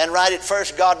Christians, and right at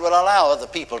first God will allow other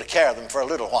people to carry them for a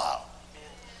little while.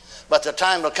 But the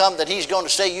time will come that he's going to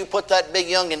say, you put that big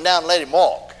youngin down and let him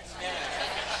walk.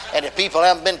 And if people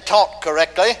haven't been taught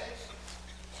correctly,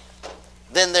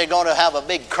 then they're going to have a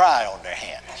big cry on their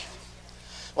hands.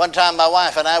 One time my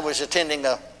wife and I was attending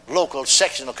a local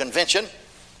sectional convention.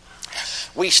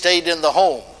 We stayed in the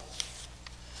home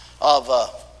of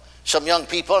some young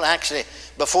people, and actually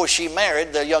before she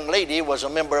married, the young lady was a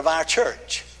member of our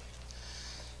church.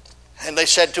 And they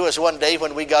said to us one day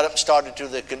when we got up and started to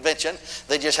the convention,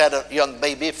 they just had a young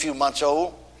baby, a few months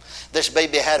old. This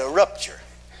baby had a rupture.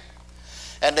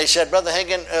 And they said, Brother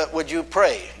Hagin, would you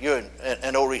pray? You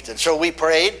and Oretha. So we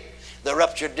prayed. The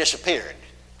rupture disappeared.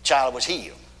 The child was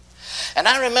healed. And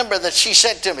I remember that she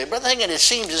said to me, Brother Hagin, it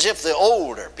seems as if the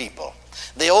older people,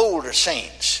 the older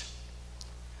saints,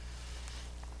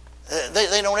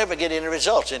 they don't ever get any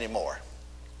results anymore.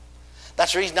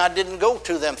 That's the reason I didn't go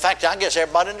to them. In fact, I guess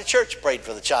everybody in the church prayed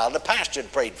for the child. The pastor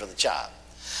had prayed for the child.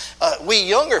 We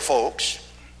younger folks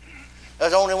are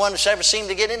the only ones that ever seem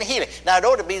to get any healing. Now, it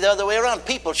ought to be the other way around.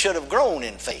 People should have grown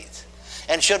in faith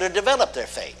and should have developed their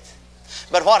faith.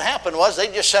 But what happened was they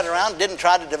just sat around and didn't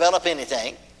try to develop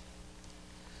anything.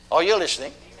 Are you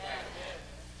listening?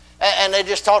 And they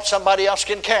just thought somebody else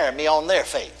can carry me on their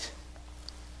faith.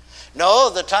 No,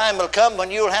 the time will come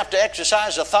when you'll have to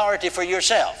exercise authority for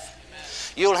yourself.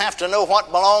 You'll have to know what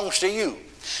belongs to you.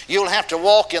 You'll have to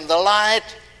walk in the light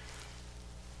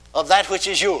of that which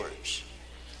is yours.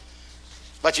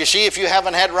 But you see, if you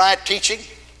haven't had right teaching,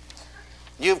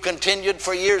 you've continued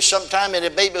for years sometime in a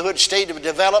babyhood state of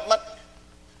development,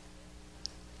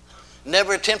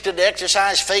 never attempted to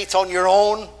exercise faith on your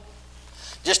own,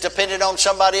 just depended on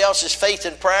somebody else's faith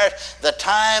and prayer, the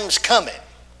time's coming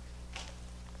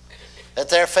that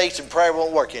their faith and prayer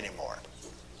won't work anymore.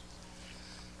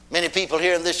 Many people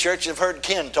here in this church have heard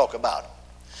Ken talk about it.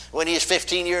 When he was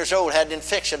 15 years old, had an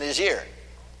infection in his ear.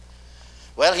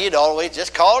 Well, he'd always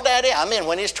just call Daddy.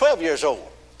 When he was 12 years old.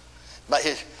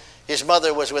 But his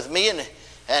mother was with me,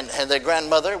 and their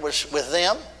grandmother was with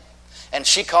them. And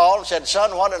she called and said,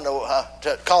 son, wanted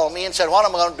to call me and said, what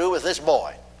am I going to do with this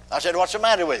boy? I said, what's the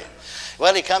matter with him?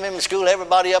 Well, he come in to school.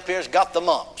 Everybody up here's got the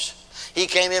mumps. He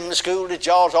came in from school, his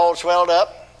jaws all swelled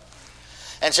up,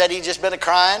 and said he'd just been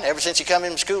a-crying ever since he come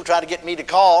in from school, tried to get me to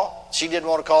call. She didn't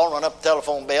want to call, run up the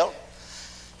telephone bell.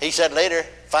 He said later,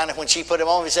 finally when she put him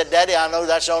on, he said, Daddy, I know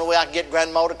that's the only way I can get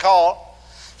Grandma to call.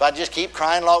 If I just keep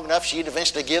crying long enough, she'd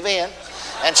eventually give in.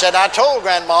 And said, I told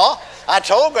Grandma,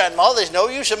 there's no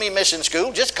use of me missing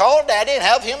school. Just call Daddy and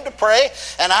have him to pray,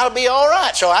 and I'll be all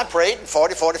right. So I prayed, and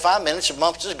 40, 45 minutes, the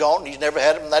mumps is gone, and he's never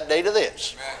had it from that day to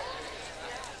this.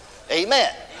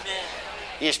 Amen.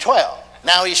 He's 12.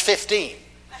 Now he's 15.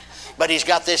 But he's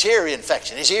got this ear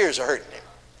infection. His ears are hurting him.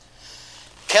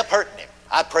 Kept hurting him.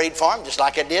 I prayed for him just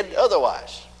like I did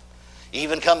otherwise.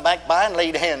 Even come back by and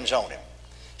laid hands on him.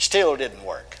 Still didn't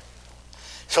work.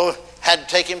 So had to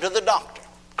take him to the doctor.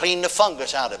 Clean the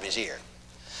fungus out of his ear.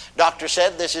 Doctor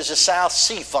said this is a South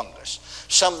Sea fungus.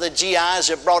 Some of the GIs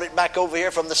have brought it back over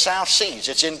here from the South Seas.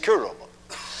 It's incurable.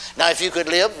 Now, if you could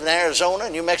live in Arizona,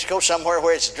 New Mexico, somewhere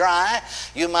where it's dry,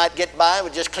 you might get by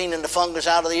with just cleaning the fungus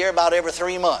out of the ear about every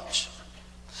 3 months.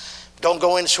 Don't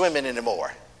go in swimming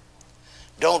anymore.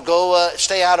 Don't go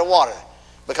stay out of water,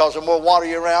 because the more water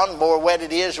you're around, the more wet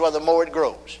it is, well, the more it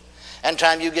grows. And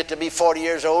time you get to be 40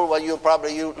 years old, well, you'll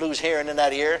probably lose hearing in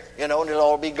that ear, and it'll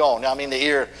all be gone. The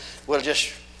ear will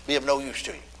just be of no use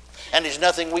to you. And there's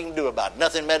nothing we can do about it,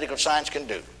 nothing medical science can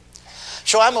do.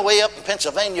 So I'm away up in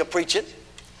Pennsylvania preaching.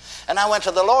 And I went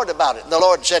to the Lord about it. And the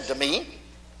Lord said to me,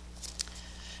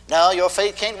 no, your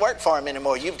faith can't work for him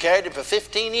anymore. You've carried it for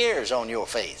 15 years on your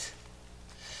faith.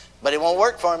 But it won't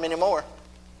work for him anymore.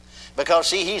 Because,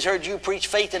 see, he's heard you preach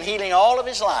faith and healing all of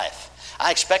his life.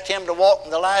 I expect him to walk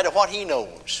in the light of what he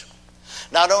knows.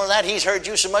 Not only that, he's heard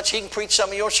you so much he can preach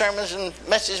some of your sermons and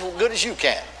messages as good as you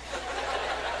can.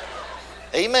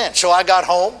 Amen. So I got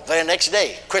home the next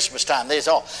day, Christmas time,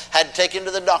 had to take him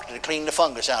to the doctor to clean the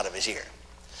fungus out of his ear.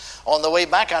 On the way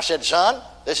back, I said, son,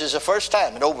 this is the first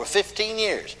time in over 15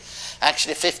 years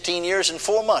Actually, 15 years and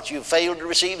 4 months you failed to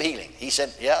receive healing. He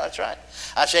said, yeah, that's right.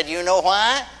 I said, you know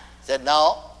why? He said,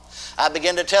 no. I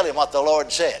began to tell him what the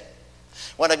Lord said.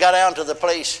 When I got down to the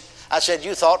place, I said,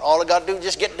 you thought all I got to do is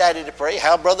just get Daddy to pray.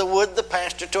 How Brother Wood, the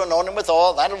pastor, to anoint him with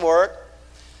oil, that'll work.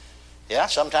 Yeah,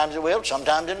 sometimes it will,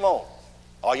 sometimes it won't.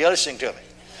 Are you listening to me?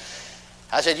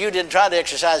 I said, you didn't try to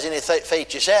exercise any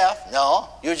faith yourself. No,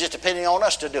 you were just depending on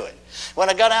us to do it. When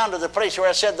I got down to the place where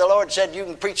I said, the Lord said, you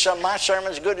can preach some of my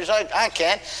sermons as good as I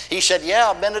can. He said, yeah,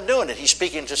 I've been doing it. He's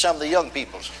speaking to some of the young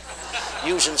people,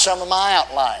 using some of my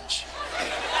outlines.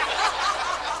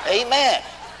 Amen.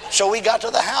 So we got to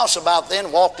the house about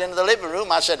then, walked into the living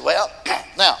room. I said, well,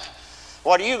 now,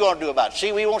 what are you going to do about it?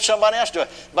 See, we want somebody else to do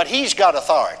it. But he's got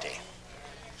authority.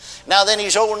 Now then,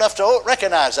 he's old enough to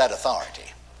recognize that authority.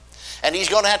 And he's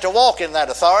going to have to walk in that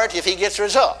authority if he gets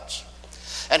results.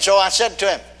 And so I said to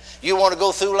him, you want to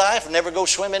go through life and never go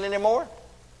swimming anymore?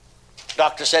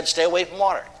 Doctor said, stay away from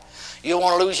water. You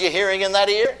want to lose your hearing in that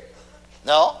ear?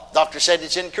 No. Doctor said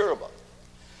it's incurable.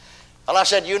 Well, I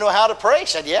said, you know how to pray? He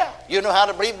said, yeah. You know how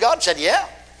to believe God? He said, yeah.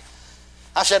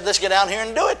 I said, let's get down here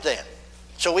and do it then.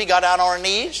 So we got down on our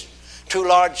knees, 2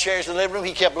 large chairs in the living room.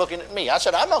 He kept looking at me. I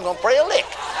said, I'm not going to pray a lick.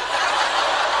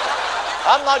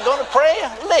 I'm not going to pray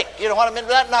a lick. You know what I mean by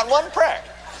that? Not one prayer.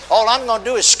 All I'm going to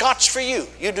do is scotch for you.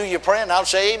 You do your prayer and I'll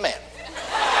say amen.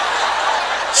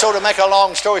 So to make a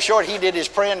long story short, he did his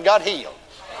prayer and got healed.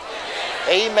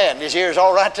 Amen. His ear's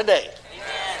all right today.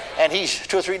 And he's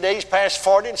 2 or 3 days past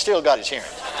 40 and still got his hearing.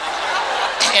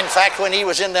 In fact, when he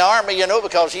was in the army, you know,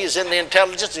 because he is in the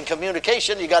intelligence and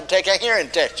communication, you got to take a hearing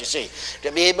test, you see,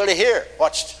 to be able to hear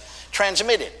what's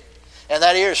transmitted. And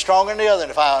that ear is stronger than the other,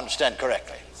 if I understand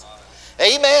correctly.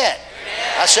 Amen. Amen.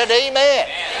 I said amen. Amen.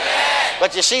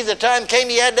 But you see, the time came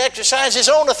he had to exercise his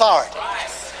own authority.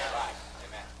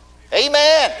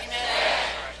 Amen. Amen.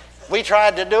 We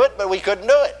tried to do it, but we couldn't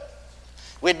do it.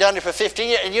 We'd done it for 15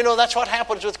 years. And you know, that's what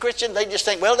happens with Christians. They just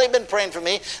think, well, they've been praying for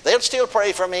me. They'll still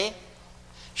pray for me.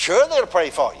 Sure, they'll pray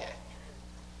for you.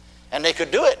 And they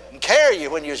could do it and carry you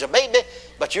when you was a baby,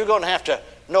 but you're going to have to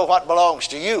know what belongs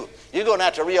to you. You're going to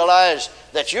have to realize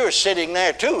that you're sitting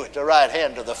there too at the right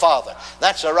hand of the Father.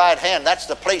 That's the right hand. That's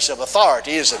the place of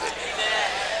authority, isn't it?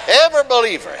 Every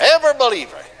believer, every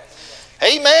believer.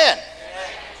 Amen.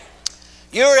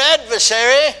 Your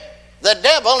adversary, the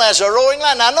devil, as a roaring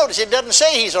lion. Now notice it doesn't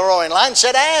say he's a roaring lion. It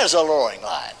said as a roaring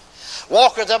lion.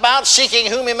 Walketh about seeking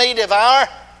whom he may devour.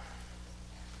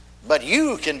 But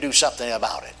you can do something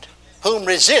about it. Whom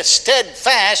resist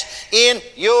steadfast in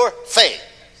your faith.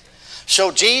 So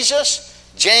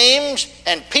Jesus, James,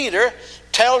 and Peter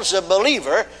tells the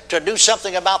believer to do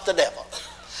something about the devil.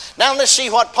 Now let's see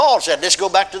what Paul said. Let's go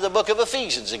back to the book of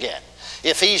Ephesians again.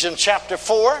 Ephesians chapter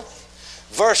 4,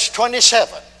 verse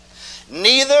 27.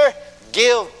 Neither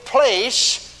give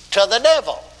place to the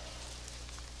devil.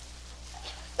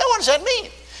 Now what does that mean?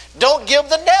 Don't give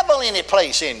the devil any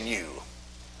place in you.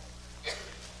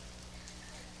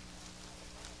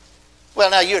 Well,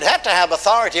 now you'd have to have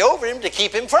authority over him to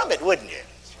keep him from it, wouldn't you?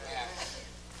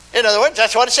 In other words,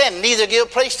 that's what it's saying. Neither give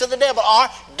place to the devil, or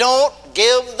don't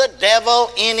give the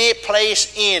devil any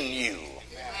place in you.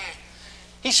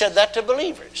 He said that to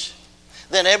believers.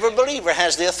 Then every believer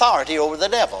has the authority over the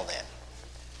devil then.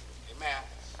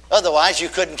 Otherwise, you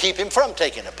couldn't keep him from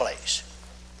taking a place.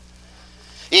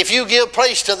 If you give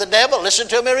place to the devil, listen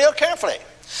to me real carefully.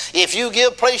 If you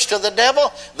give place to the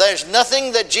devil, there's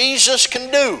nothing that Jesus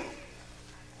can do.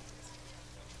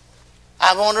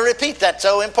 I want to repeat that,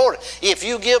 so important. If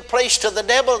you give place to the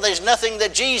devil, there's nothing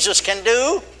that Jesus can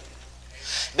do,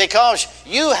 because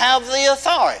you have the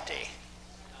authority.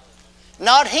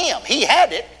 Not him. He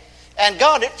had it and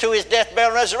got it through his death,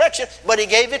 burial, and resurrection, but he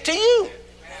gave it to you.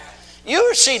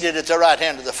 You're seated at the right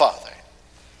hand of the Father.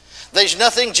 There's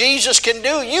nothing Jesus can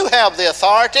do. You have the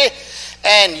authority,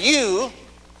 and you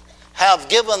have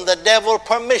given the devil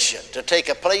permission to take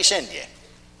a place in you.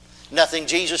 Nothing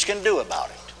Jesus can do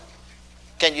about it.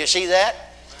 Can you see that?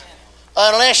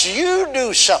 Unless you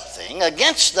do something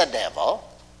against the devil,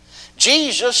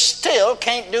 Jesus still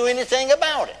can't do anything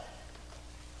about it.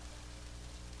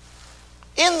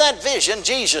 In that vision,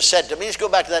 Jesus said to me, let's go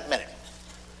back to that minute.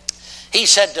 He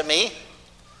said to me,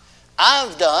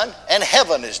 I've done, and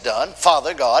heaven has done,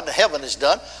 Father God, heaven has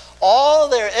done, all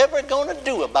they're ever going to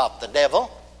do about the devil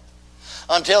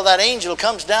until that angel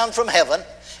comes down from heaven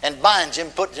and binds him,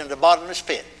 puts him in the bottomless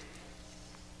pit.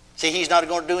 See, he's not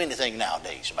going to do anything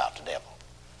nowadays about the devil.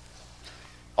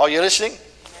 Are you listening?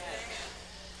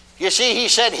 You see, he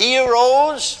said he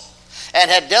arose and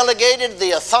had delegated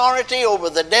the authority over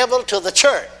the devil to the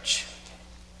church.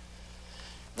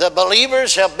 The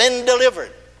believers have been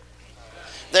delivered.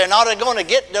 They're not going to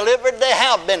get delivered. They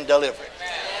have been delivered.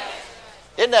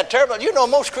 Isn't that terrible? You know,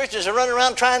 most Christians are running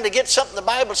around trying to get something the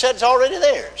Bible said is already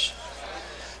theirs.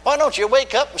 Why don't you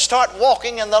wake up and start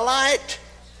walking in the light?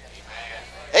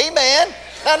 Amen.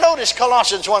 Now notice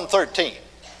Colossians 1:13.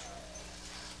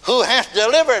 Who hath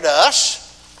delivered us,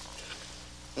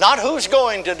 not who's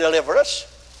going to deliver us,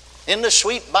 in the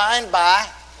sweet by and by,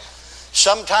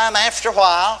 sometime after a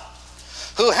while,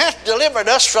 who hath delivered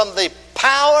us from the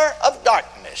power of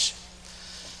darkness.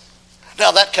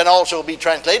 Now that can also be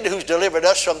translated, who's delivered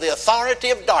us from the authority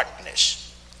of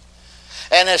darkness,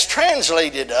 and has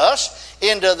translated us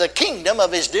into the kingdom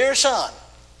of his dear Son.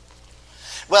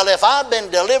 Well, if I've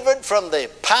been delivered from the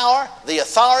power, the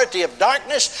authority of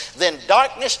darkness, then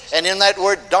darkness, and in that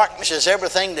word darkness is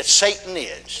everything that Satan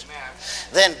is.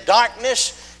 Then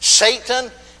darkness,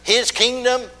 Satan, his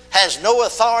kingdom has no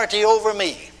authority over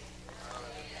me.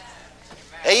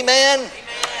 Amen?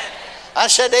 I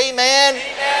said amen.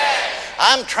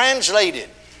 I'm translated,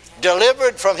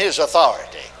 delivered from his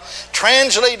authority,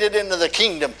 translated into the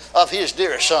kingdom of his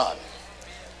dear Son.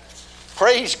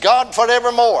 Praise God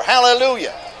forevermore.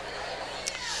 Hallelujah.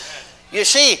 You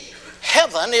see,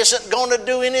 heaven isn't going to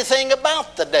do anything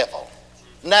about the devil.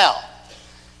 Now,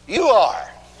 you are,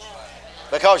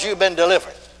 because you've been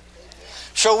delivered.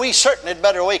 So we certainly had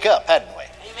better wake up, hadn't we?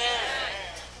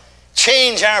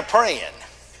 Change our praying.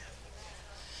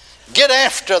 Get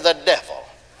after the devil.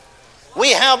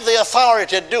 We have the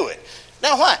authority to do it.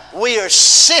 Now what? We are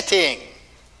sitting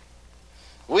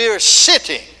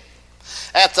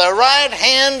at the right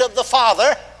hand of the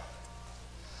Father,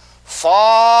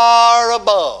 far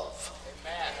above.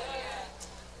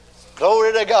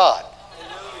 Glory to God.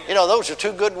 You know, those are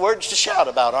two good words to shout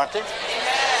about, aren't they?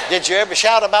 Did you ever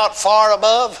shout about far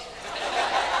above?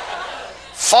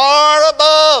 Far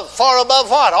above. Far above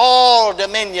what? All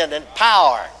dominion and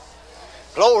power.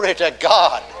 Glory to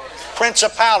God.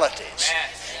 Principalities.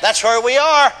 That's where we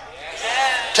are.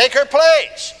 Take our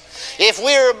place. If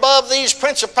we're above these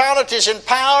principalities and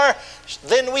power,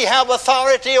 then we have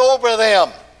authority over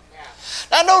them.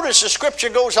 Now notice the scripture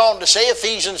goes on to say,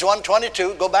 Ephesians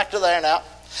 1:22, go back to there now,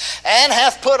 and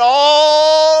hath put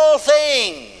all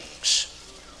things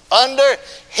under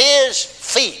his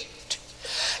feet,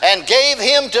 and gave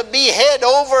him to be head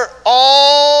over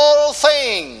all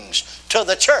things to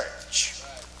the church.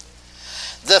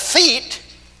 The feet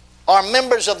are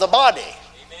members of the body.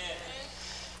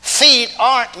 Feet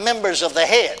aren't members of the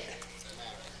head.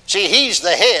 See, he's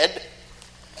the head,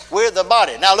 we're the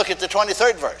body. Now look at the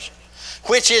 23rd verse.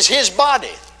 Which is his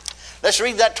body. Let's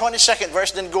read that 22nd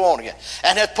verse, then go on again.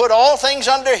 And hath put all things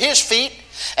under his feet,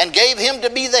 and gave him to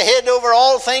be the head over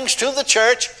all things to the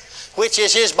church, which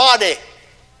is his body.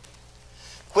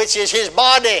 Which is his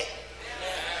body.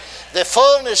 The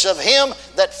fullness of him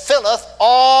that filleth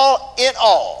all in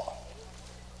all.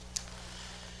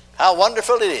 How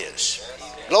wonderful it is.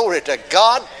 Glory to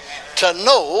God, to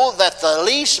know that the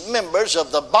least members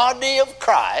of the body of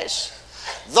Christ,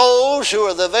 those who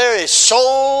are the very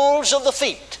soles of the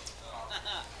feet,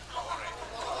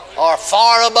 are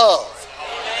far above.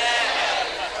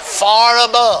 Far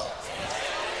above.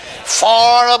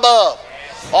 Far above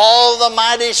all the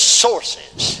mighty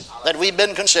sources that we've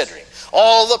been considering.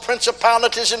 All the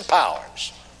principalities and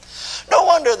powers. No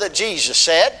wonder that Jesus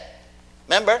said,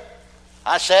 remember,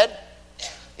 I said,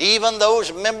 even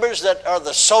those members that are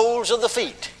the soles of the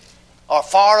feet are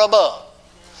far above.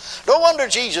 No wonder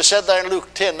Jesus said there in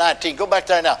Luke 10:19, go back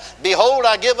there now. Behold,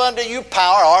 I give unto you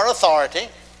power or authority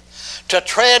to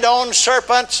tread on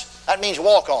serpents. That means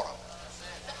walk on them.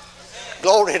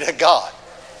 Glory to God.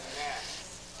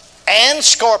 And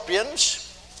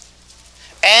scorpions,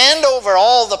 and over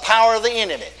all the power of the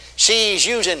enemy. See, he's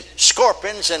using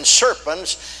scorpions and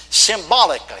serpents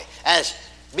symbolically as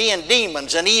being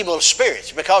demons and evil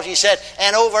spirits, because he said,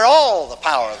 and over all the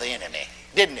power of the enemy,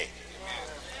 didn't he?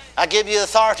 I give you the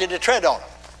authority to tread on them.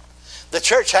 The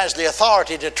church has the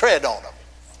authority to tread on them.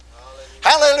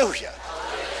 Hallelujah.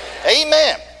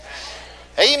 Amen.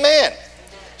 Amen.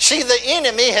 See, the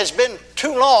enemy has been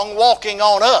too long walking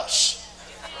on us.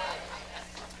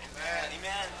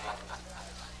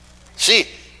 See,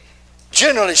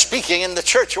 generally speaking, in the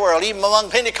church world, even among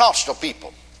Pentecostal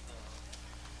people,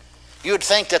 you'd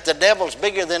think that the devil's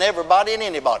bigger than everybody and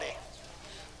anybody.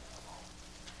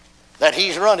 That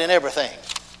he's running everything.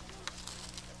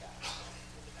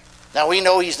 Now we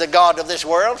know he's the God of this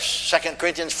world. 2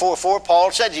 Corinthians 4:4,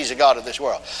 Paul said he's the God of this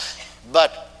world.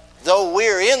 But though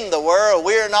we're in the world,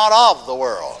 we're not of the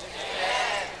world.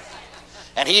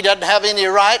 And he doesn't have any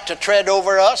right to tread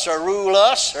over us or rule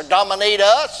us or dominate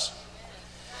us.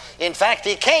 In fact,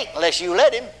 he can't unless you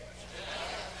let him.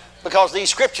 Because these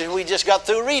scriptures we just got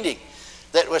through reading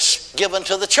that was given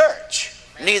to the church.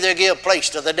 Neither give place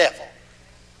to the devil.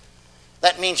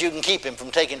 That means you can keep him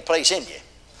from taking place in you.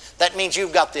 That means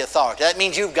you've got the authority. That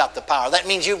means you've got the power. That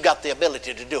means you've got the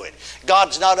ability to do it.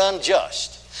 God's not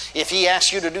unjust. If he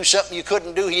asked you to do something you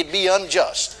couldn't do, he'd be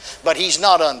unjust. But he's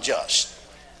not unjust.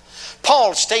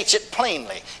 Paul states it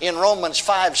plainly in Romans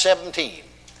 5:17.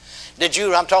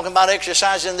 I'm talking about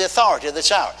exercising the authority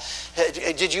that's ours.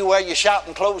 Did you wear your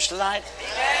shouting clothes tonight?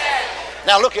 Yes.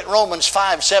 Now look at Romans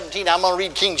 5:17. I'm going to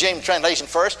read King James translation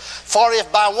first. For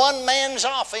if by one man's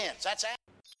offense, that's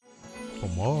For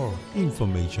more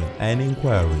information and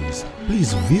inquiries,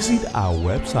 please visit our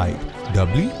website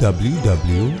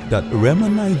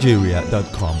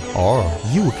www.remanigeria.com, or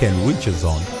you can reach us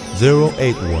on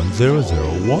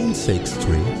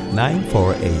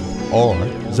 08100163948 or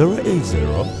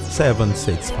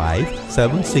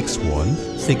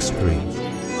 080-765-76163.